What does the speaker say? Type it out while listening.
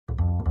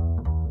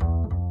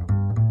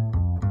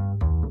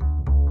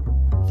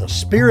the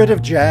Spirit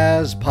of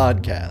Jazz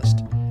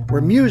podcast,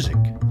 where music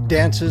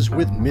dances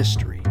with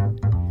mystery,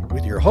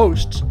 with your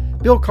hosts,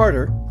 Bill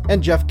Carter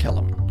and Jeff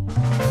Kellum.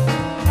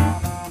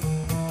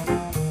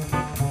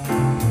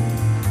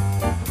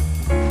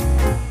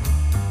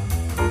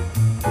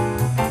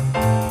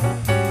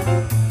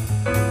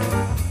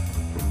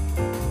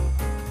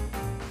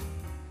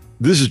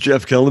 This is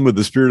Jeff Kellum with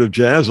the Spirit of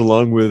Jazz,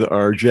 along with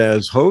our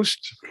jazz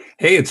host.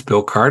 Hey, it's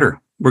Bill Carter.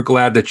 We're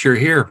glad that you're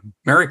here.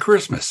 Merry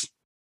Christmas.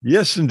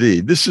 Yes,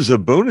 indeed. This is a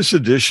bonus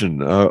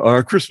edition,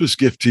 our Christmas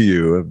gift to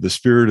you of the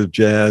Spirit of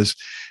Jazz.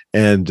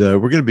 And we're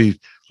going to be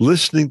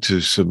listening to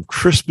some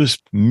Christmas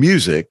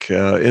music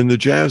in the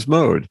jazz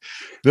mode.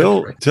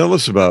 Bill, tell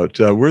us about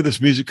where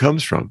this music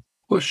comes from.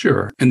 Well,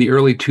 sure. In the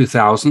early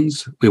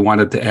 2000s, we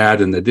wanted to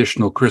add an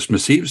additional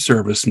Christmas Eve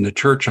service in the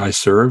church I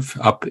serve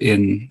up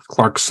in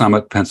Clark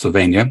Summit,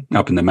 Pennsylvania,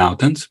 up in the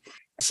mountains.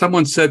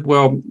 Someone said,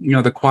 well,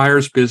 the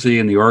choir's busy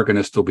and the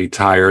organist will be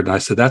tired. And I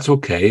said, that's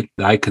okay.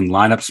 I can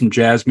line up some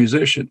jazz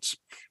musicians,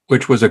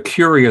 which was a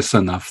curious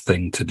enough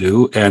thing to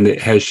do. And it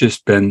has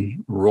just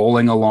been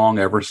rolling along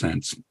ever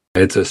since.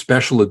 It's a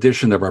special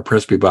edition of our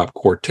Presby Bop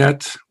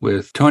Quartet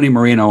with Tony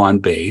Marino on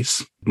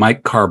bass,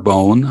 Mike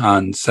Carbone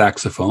on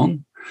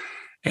saxophone,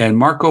 and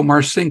Marco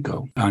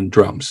Marcinko on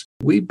drums.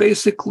 We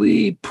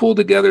basically pull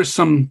together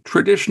some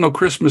traditional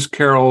Christmas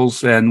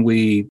carols and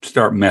we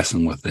start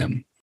messing with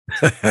them.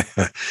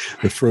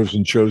 The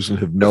Frozen Chosen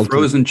have melted. The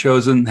Frozen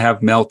Chosen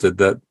have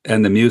melted,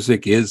 and the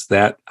music is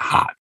that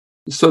hot.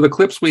 So the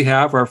clips we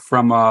have are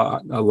from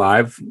a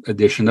live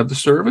edition of the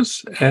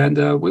service,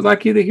 and we'd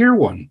like you to hear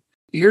one.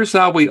 Here's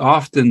how we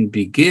often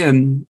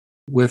begin,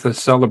 with a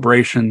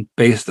celebration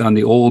based on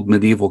the old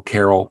medieval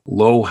carol,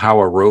 Lo,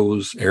 How a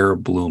Rose E'er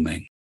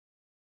Blooming.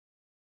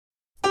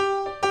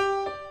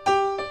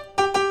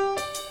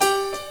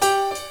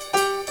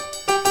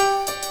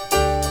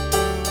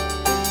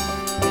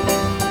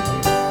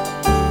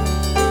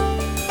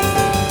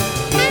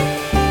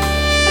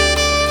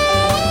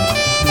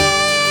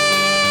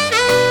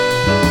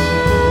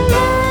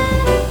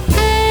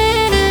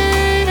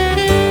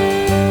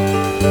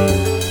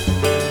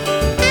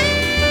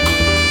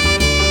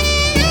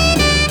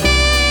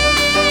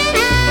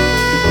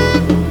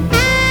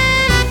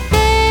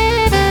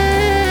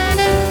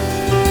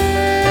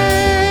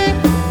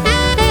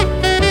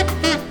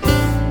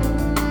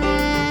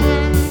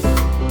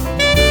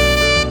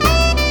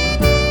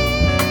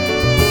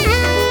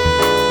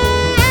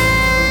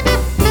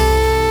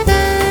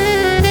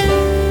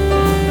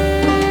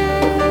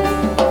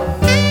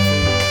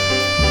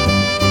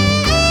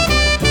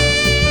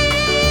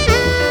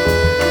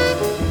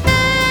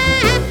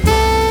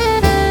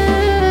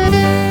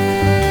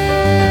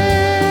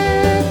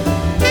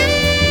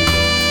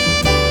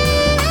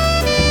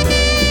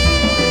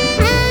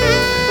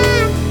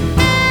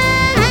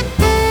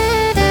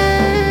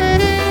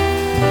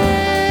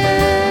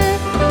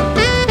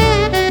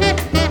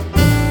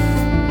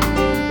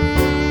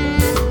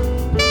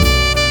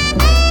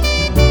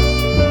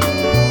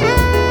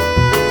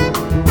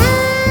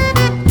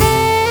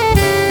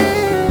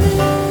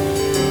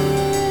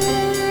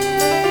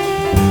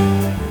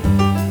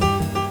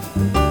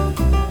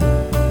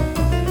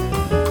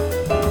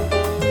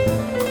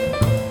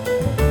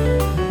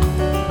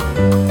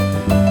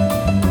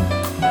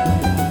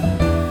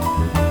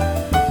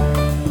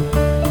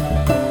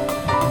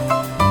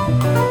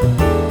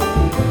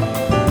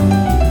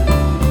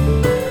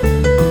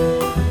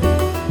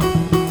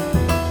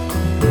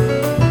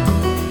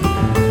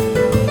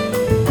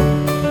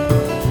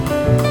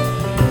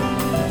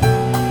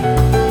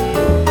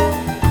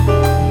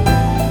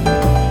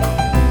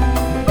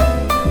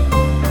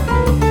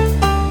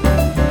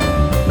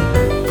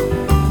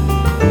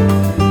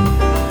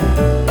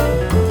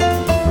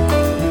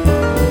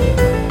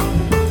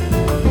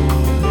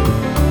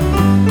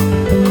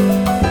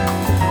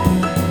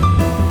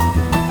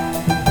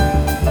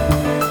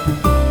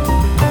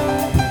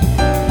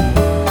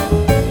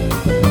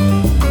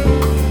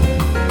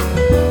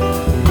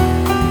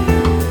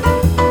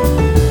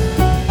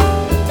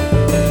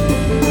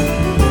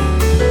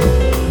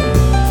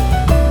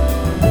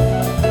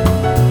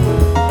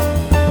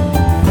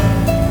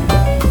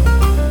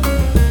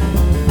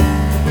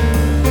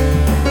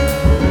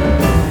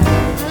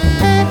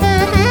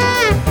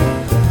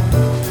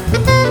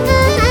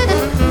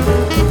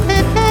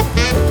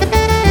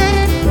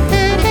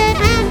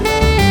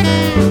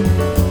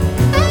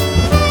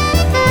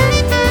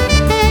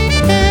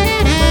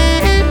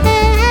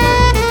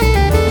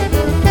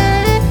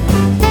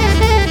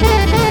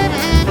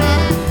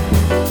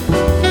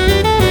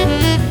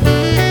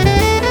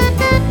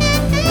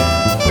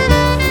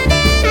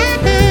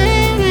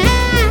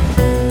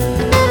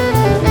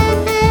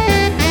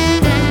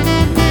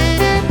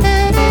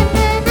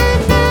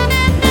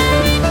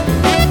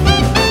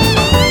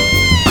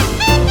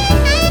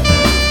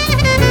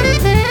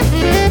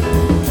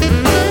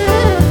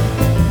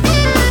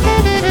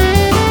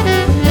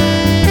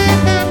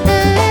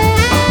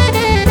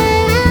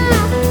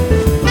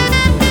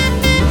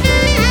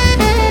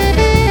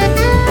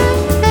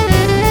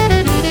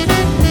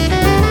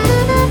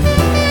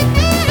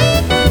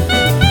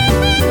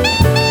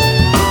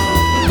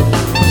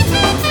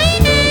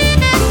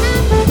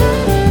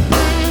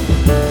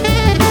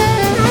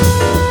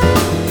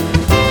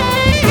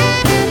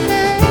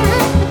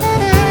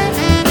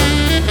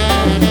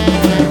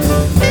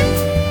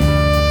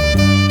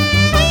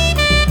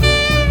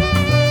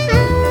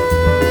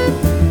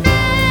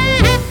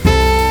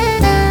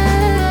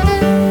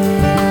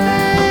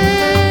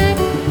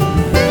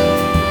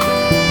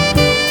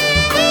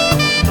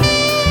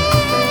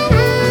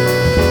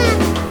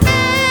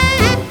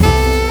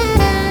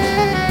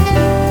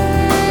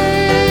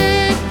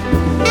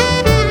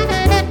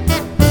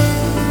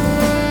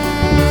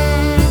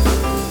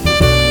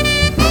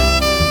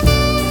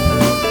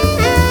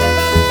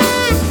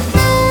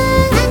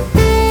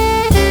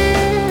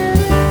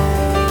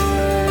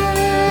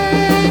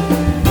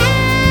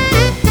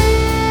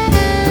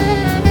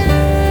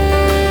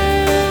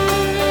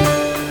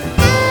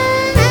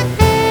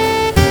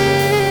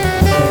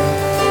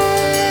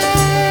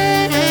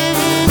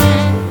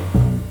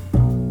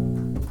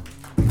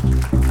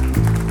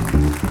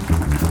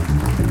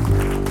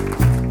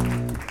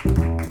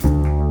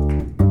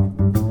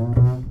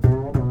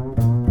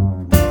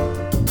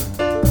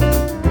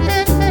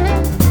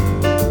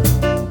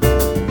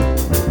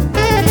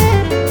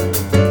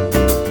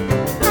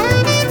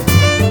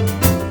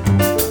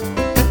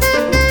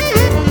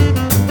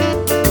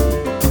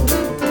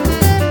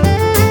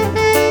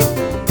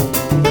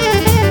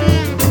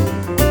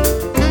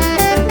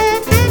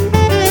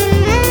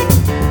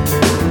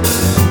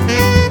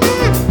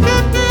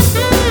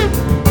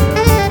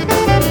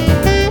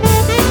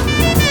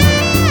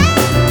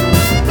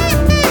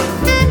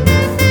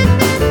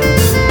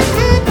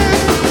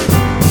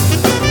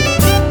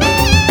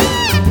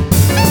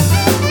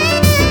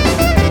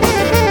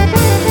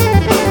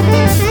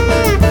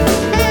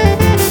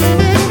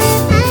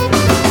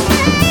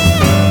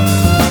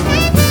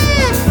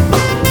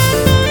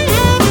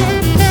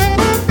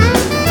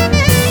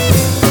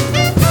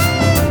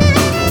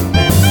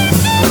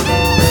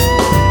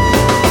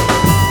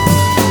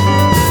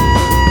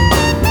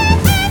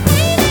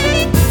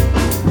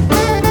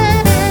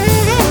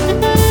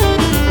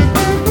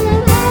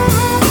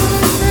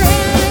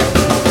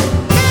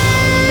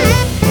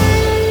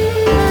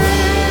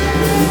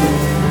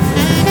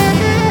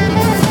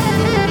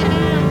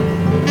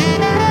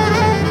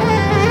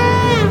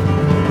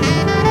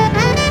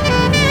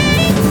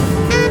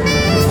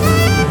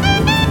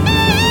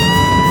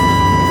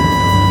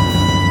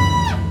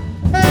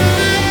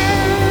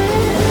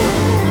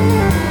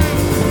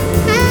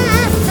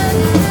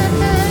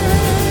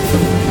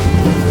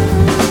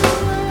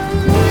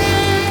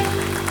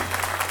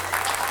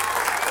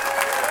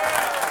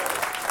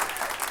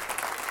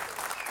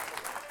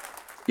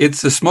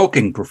 It's a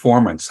smoking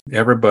performance.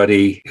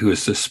 Everybody who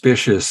is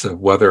suspicious of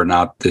whether or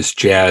not this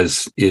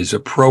jazz is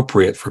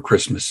appropriate for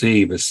Christmas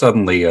Eve is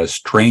suddenly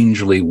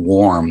strangely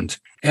warmed,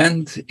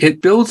 and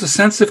it builds a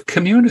sense of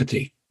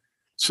community.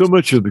 So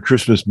much of the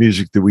Christmas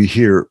music that we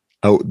hear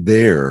out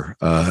there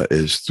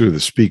is through the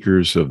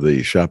speakers of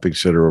the shopping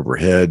center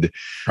overhead.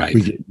 Right.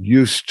 We get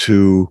used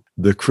to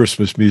the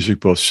Christmas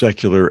music, both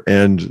secular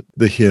and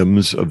the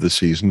hymns of the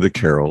season, the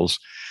carols.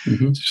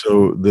 Mm-hmm.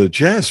 So the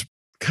jazz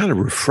kind of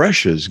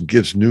refreshes,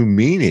 gives new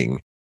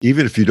meaning.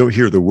 Even if you don't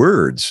hear the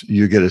words,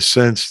 you get a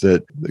sense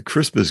that the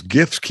Christmas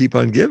gifts keep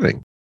on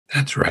giving.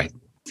 That's right.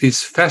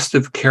 These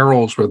festive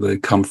carols, whether they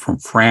come from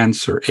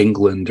France or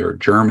England or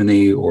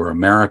Germany or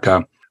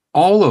America,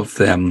 all of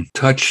them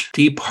touch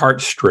deep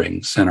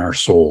heartstrings in our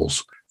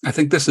souls. I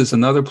think this is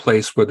another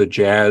place where the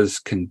jazz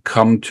can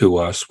come to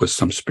us with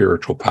some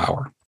spiritual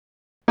power.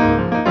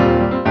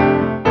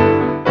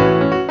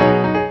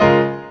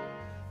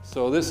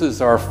 So this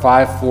is our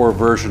 5/4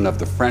 version of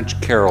the French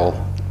carol,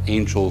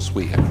 Angels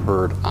We Have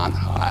Heard on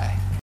High.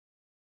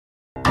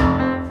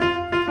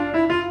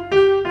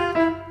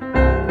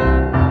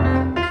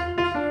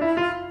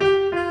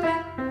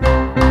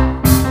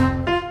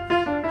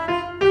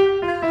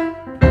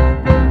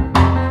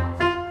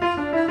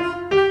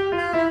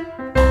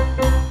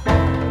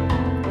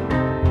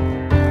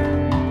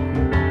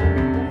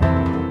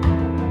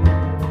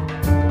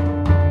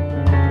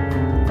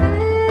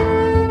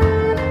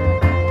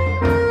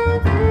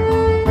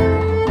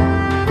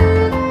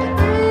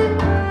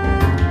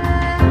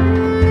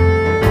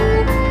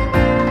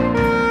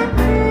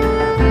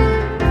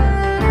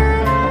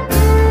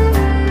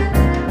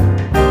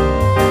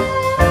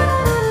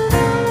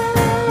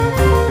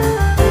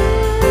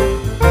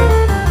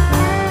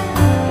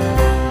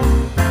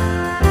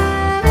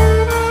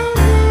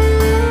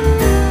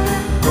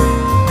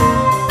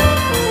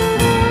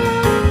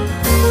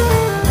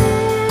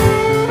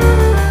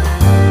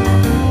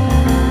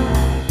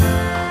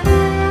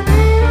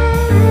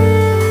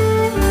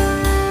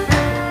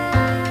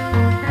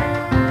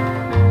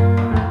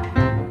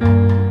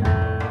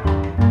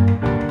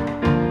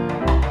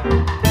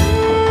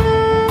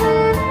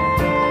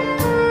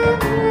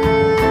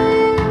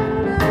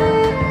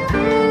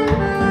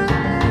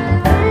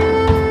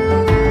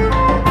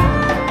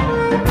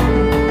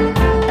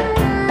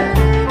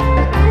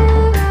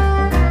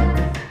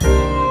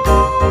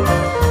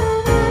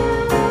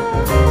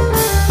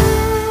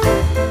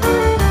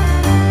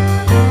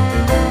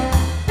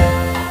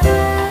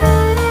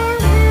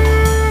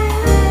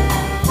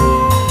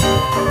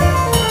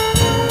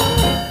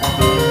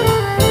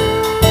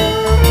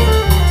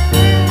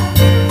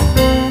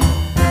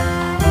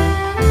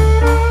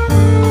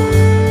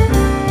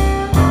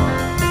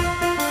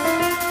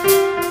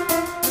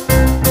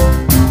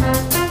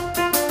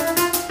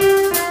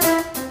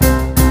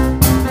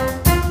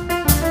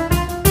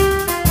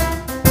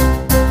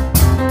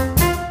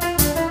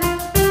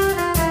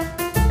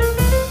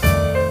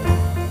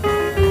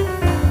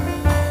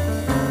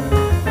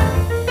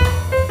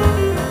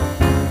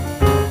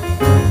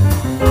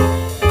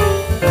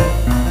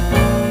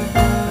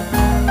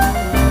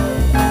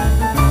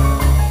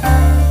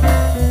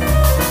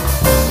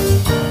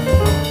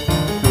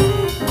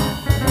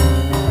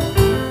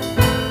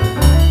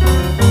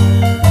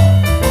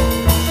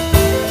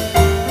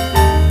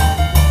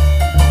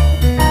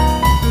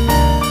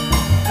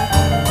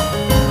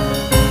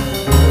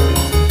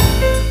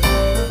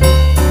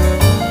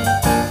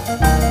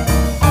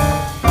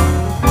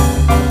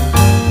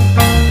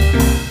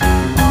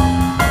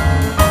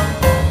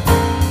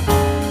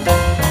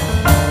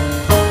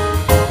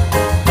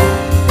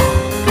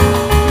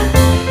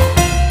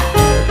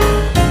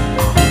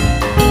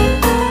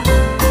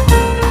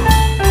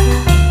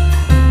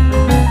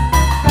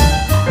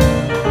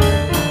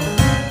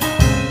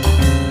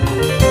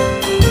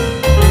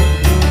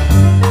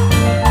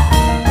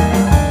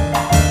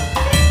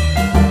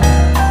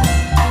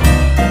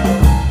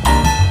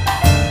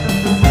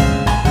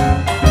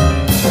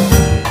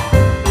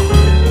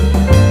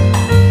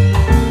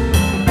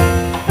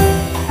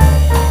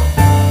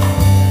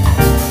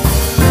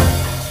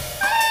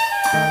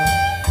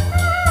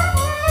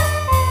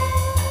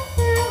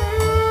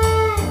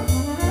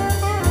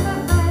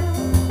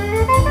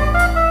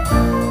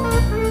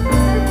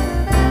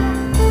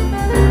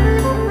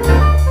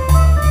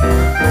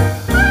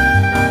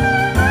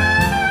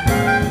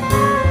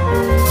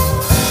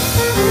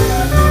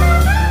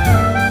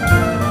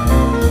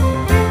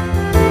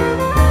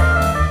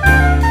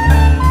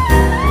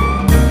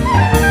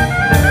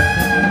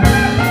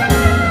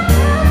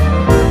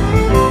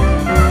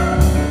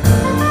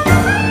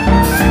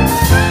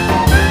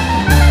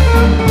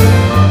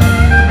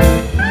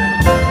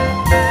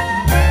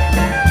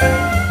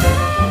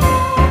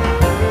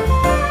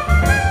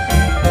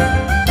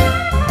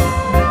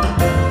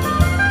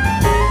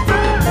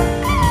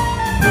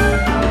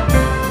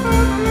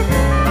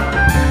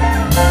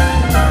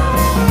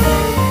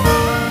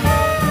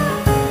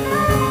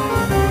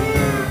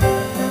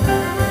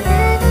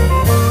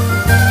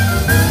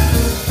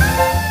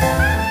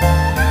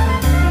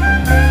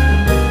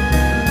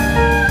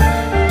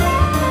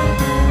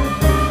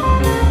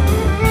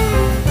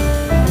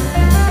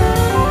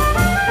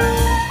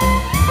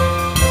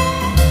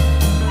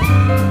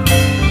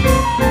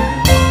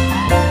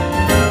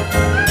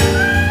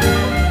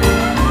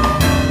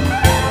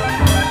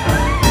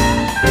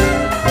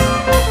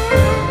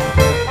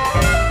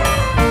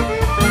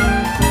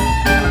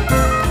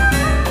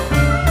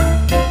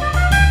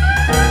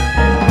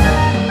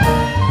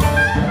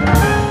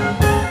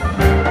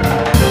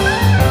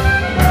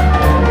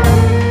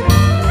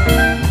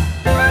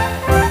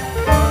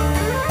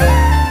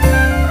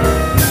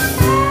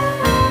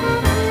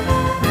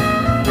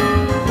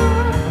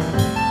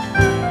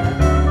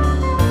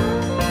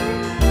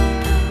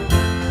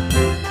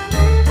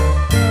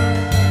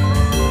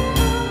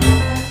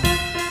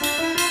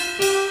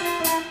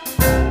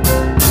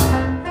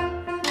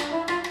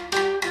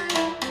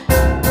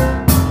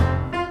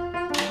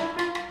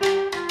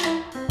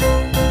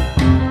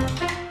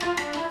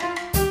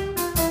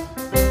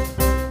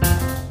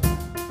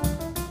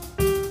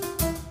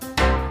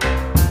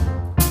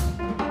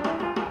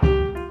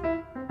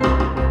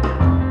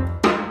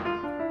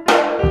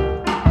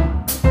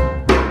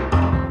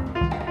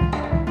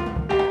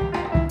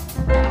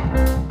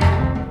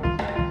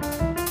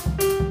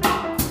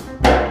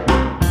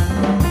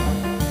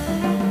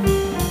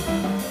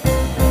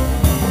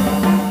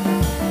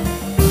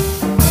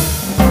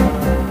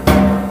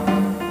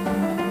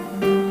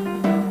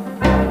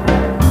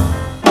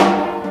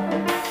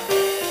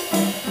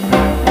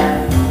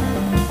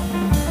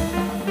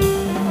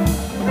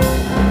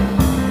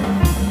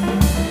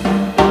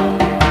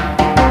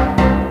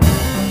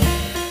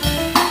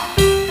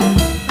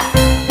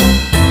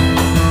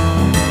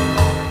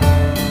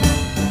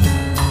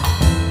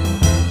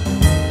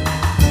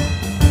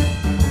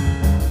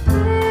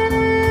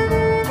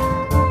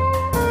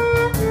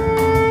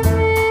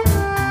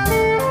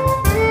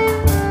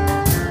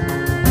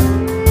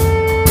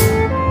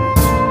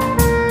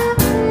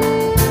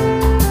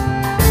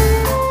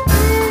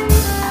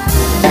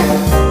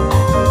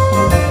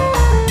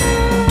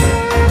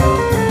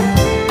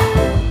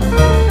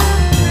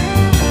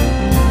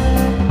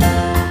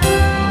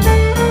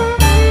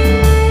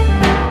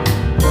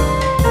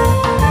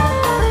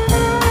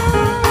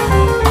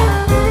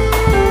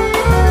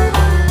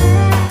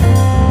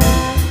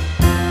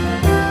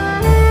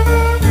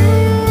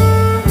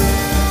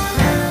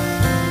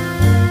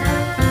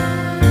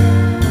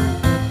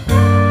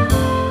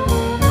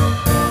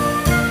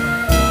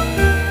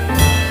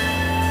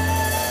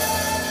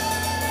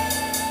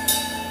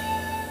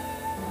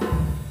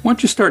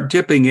 once you start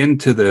dipping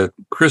into the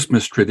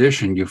Christmas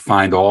tradition, you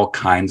find all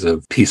kinds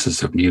of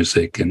pieces of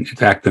music. And in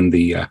fact, in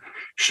the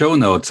show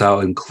notes, I'll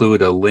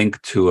include a link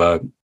to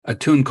a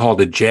tune called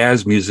The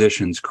Jazz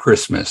Musician's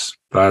Christmas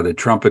by the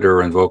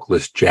trumpeter and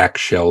vocalist Jack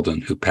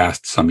Sheldon, who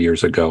passed some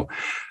years ago.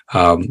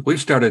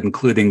 We've started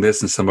including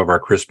this in some of our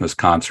Christmas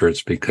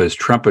concerts because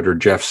trumpeter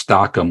Jeff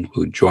Stockham,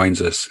 who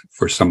joins us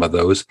for some of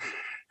those,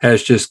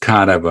 has just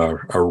kind of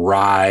a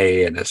wry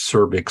and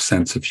acerbic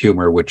sense of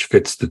humor, which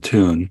fits the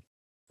tune.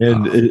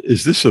 And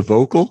is this a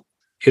vocal?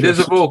 It is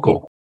a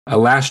vocal.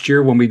 Last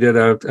year when we did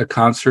a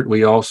concert,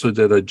 we also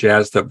did a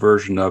jazzed up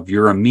version of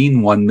You're a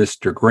Mean One,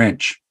 Mr.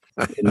 Grinch,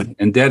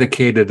 and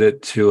dedicated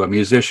it to a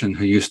musician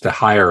who used to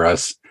hire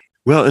us.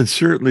 Well, and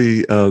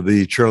certainly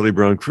the Charlie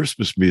Brown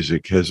Christmas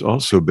music has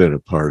also been a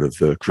part of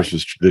the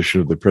Christmas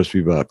tradition of the Press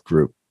Bebop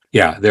group.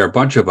 Yeah, there are a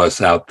bunch of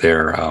us out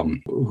there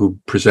who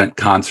present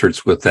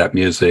concerts with that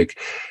music.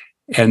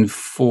 And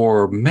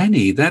for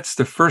many, that's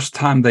the first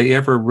time they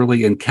ever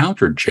really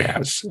encountered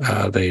jazz.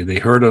 They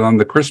heard it on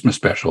the Christmas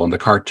special, on the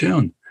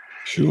cartoon.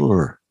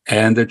 Sure.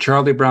 And the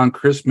Charlie Brown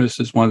Christmas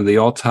is one of the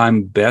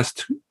all-time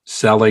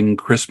best-selling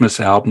Christmas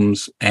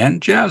albums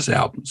and jazz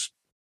albums.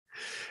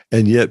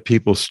 And yet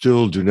people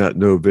still do not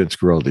know Vince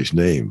Guaraldi's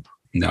name.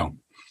 No.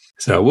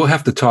 So we'll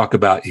have to talk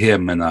about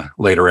him in a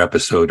later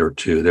episode or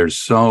two. There's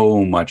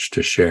so much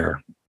to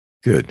share.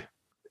 Good.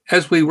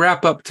 As we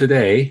wrap up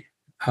today,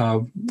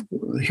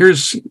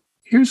 here's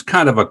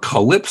kind of a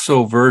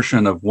calypso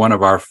version of one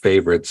of our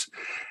favorites.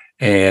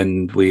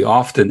 And we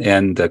often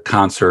end a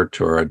concert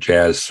or a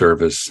jazz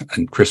service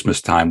in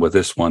Christmas time with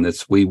this one.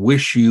 It's We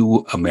Wish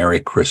You a Merry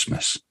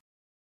Christmas.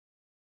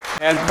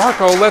 And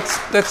Marco,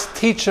 let's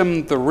teach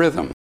him the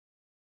rhythm.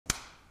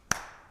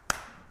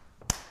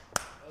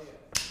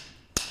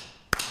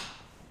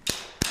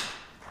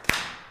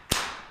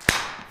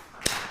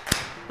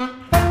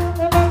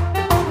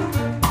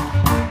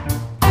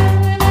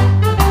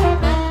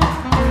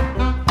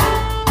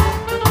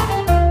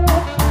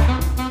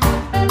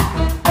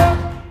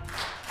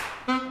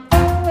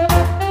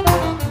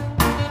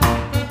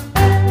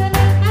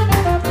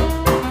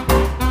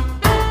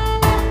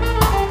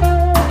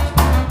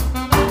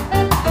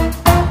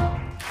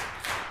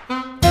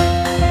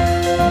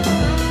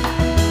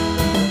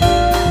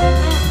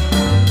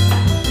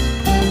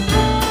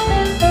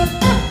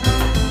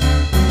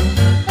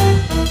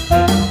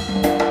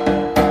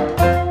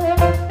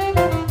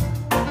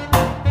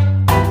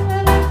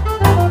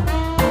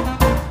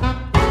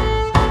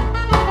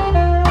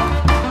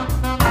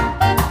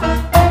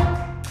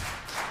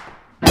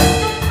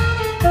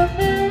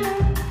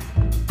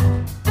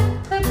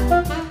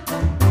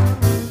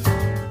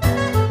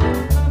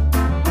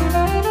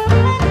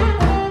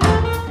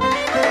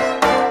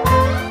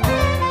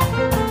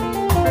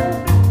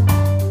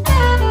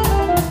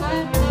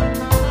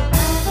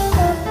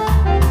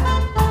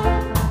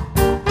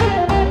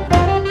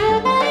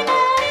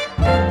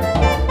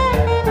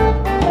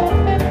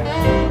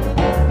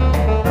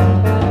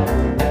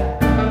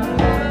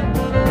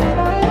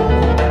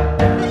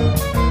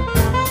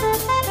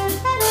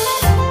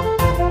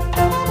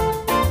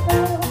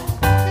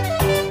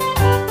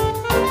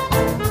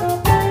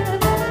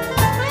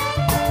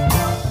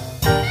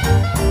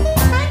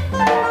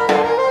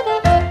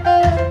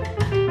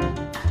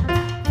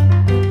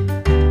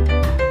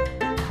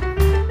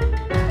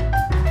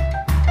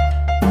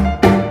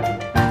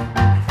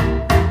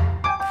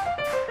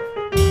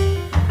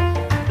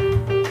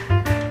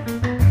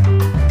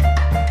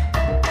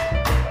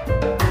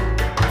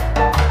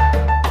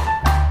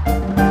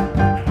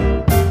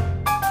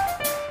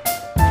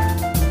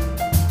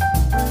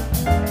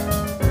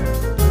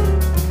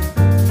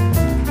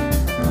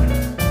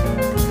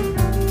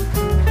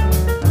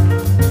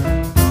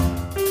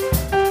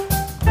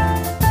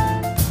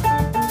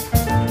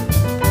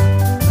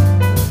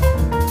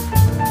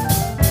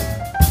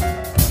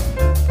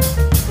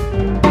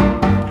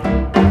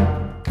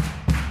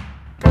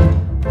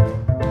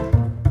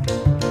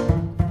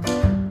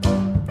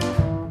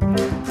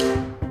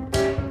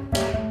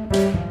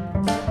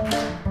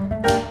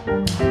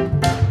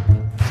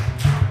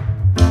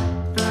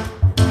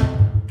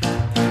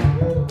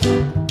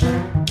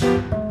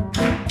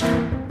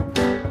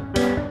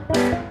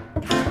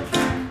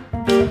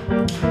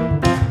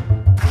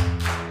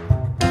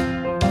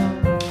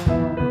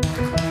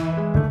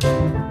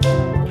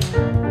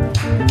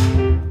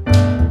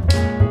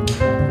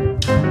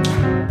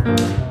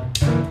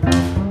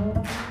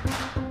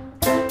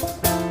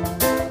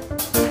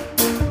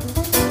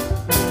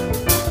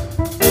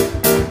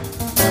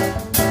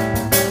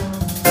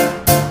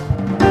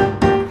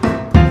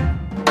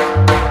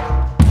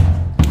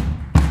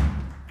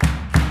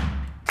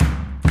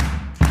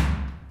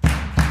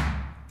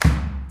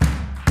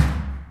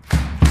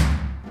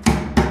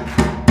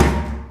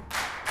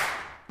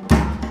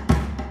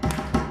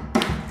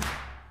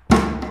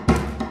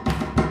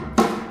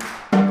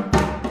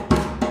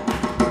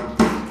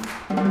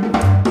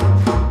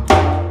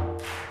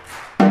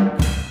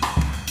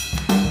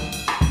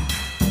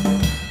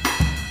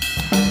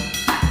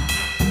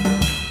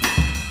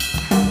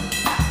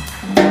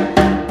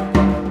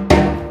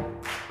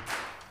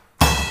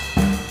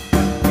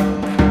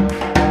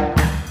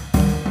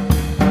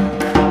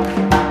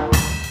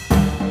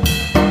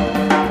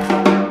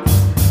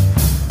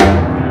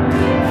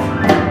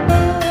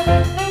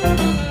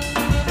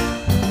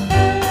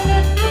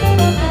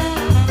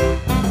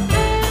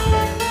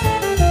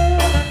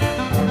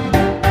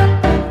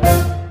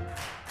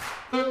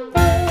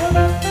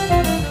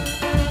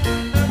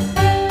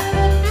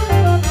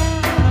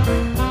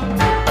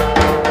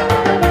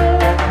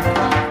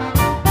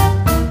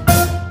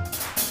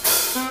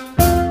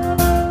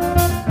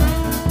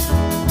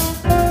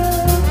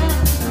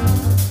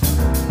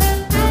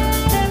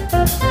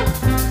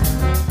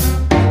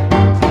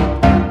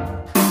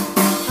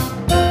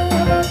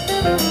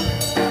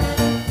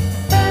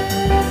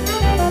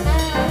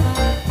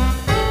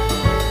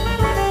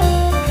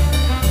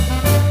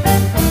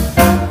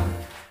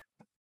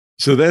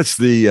 So that's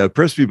the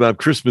Presby Bop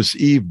Christmas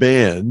Eve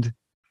Band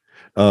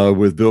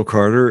with Bill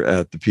Carter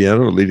at the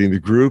piano leading the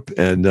group,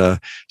 and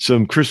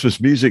some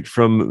Christmas music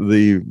from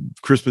the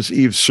Christmas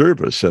Eve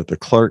service at the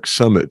Clark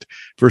Summit,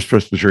 First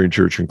Presbyterian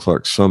Church in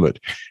Clark Summit,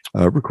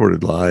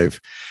 recorded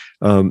live.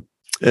 Part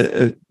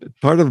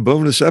of a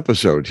bonus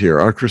episode here,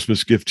 our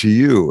Christmas gift to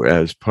you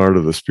as part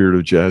of the Spirit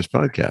of Jazz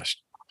podcast.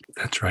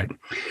 That's right.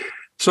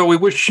 So we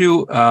wish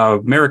you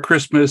Merry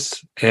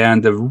Christmas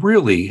and a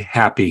really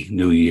happy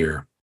New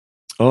Year.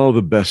 All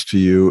the best to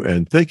you,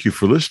 and thank you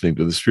for listening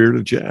to the Spirit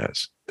of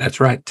Jazz. That's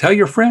right. Tell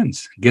your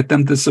friends. Get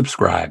them to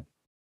subscribe.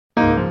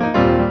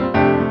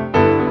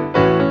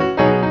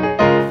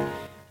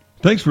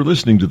 Thanks for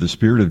listening to the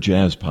Spirit of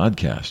Jazz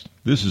podcast.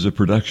 This is a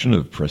production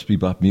of Presby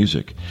Bop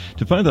Music.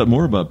 To find out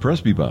more about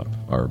Presby Bop,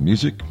 our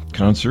music,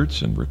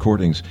 concerts, and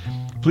recordings,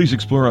 please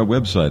explore our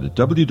website at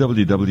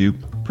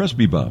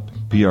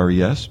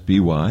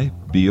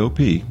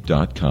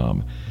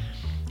www.presbybop.com.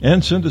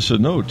 And send us a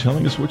note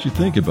telling us what you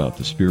think about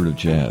the Spirit of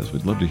Jazz.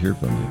 We'd love to hear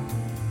from you.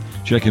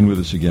 Check in with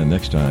us again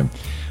next time.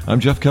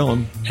 I'm Jeff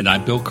Kellum. And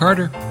I'm Bill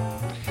Carter.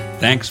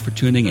 Thanks for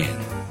tuning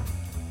in.